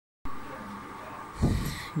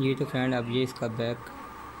ये तो फ्रेंड अब ये इसका बैक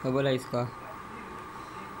कवर है, इसका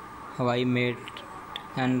हवाई मेट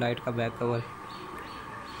एंड लाइट का बैक कवर।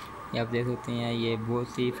 ये आप देख सकते हैं, ये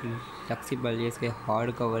बहुत ही फ्लेक्सिबल है, इसके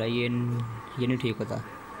हार्ड कवर है, ये नहीं ठीक होता।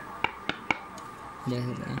 देख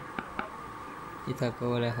सकते हैं इसका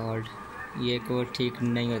कवर है हार्ड, ये कवर ठीक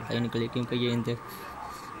नहीं होता इनके लिए, क्योंकि ये इनसे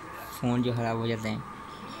फ़ोन जो ख़राब हो जाते हैं,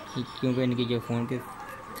 क्योंकि इनकी जो फ़ोन की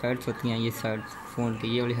साइड्स होती हैं, ये साइड फ़ोन की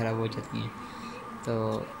ये वाली ख़राब हो जाती हैं।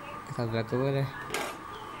 तो इसका बैक कवर है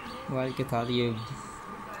वाल के साथ, ये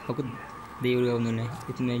आपको दी हुई है उन्होंने,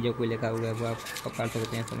 इसमें जो कोई लिखा हुआ है वो आप पढ़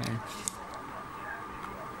सकते हैं फ्रेंड।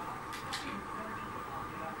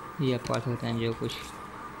 ये आप पढ़ सकते हैं जो कुछ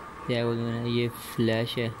दिया उन्होंने। ये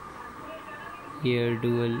फ्लैश है, ये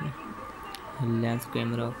डुअल लेंस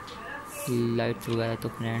कैमरा, लाइट वगैरह। तो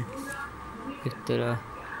फ्रेंड इस तरह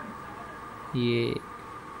ये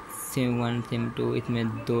सिम 1 सिम 2,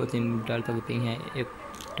 इसमें 2 सिम डाल सकते हैं एक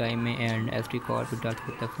टाइम में, एंड SD कार्ड भी डाल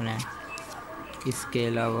सकते हैं फ्रेंड। इसके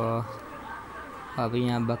अलावा आप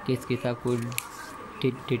यहाँ बाकी इसकी सब कुछ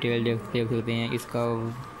डिटेल देख सकते हैं। इसका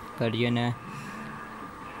वर्जन है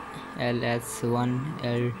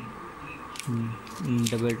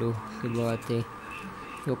LS1L22 के बाद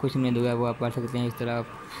जो कुछ मैंने दूंगा वो आप पढ़ सकते हैं। इस तरह आप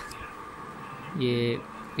ये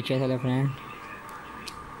पीछे साल है फ्रेंड,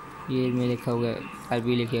 ये में लिखा हुआ है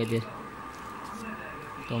अरबी लिखा है इधर।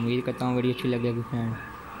 तो उम्मीद करता हूँ वीडियो अच्छी लगेगी फ्रेंड,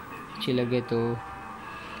 अच्छी लगे तो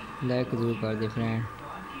लाइक ज़रूर कर दे फ्रेंड,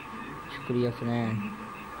 शुक्रिया फ्रेंड।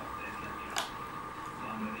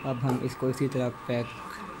 अब हम इसको इसी तरह पैक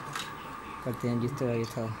करते हैं जिस तरह ये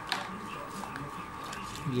था।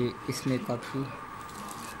 ये इसमें काफ़ी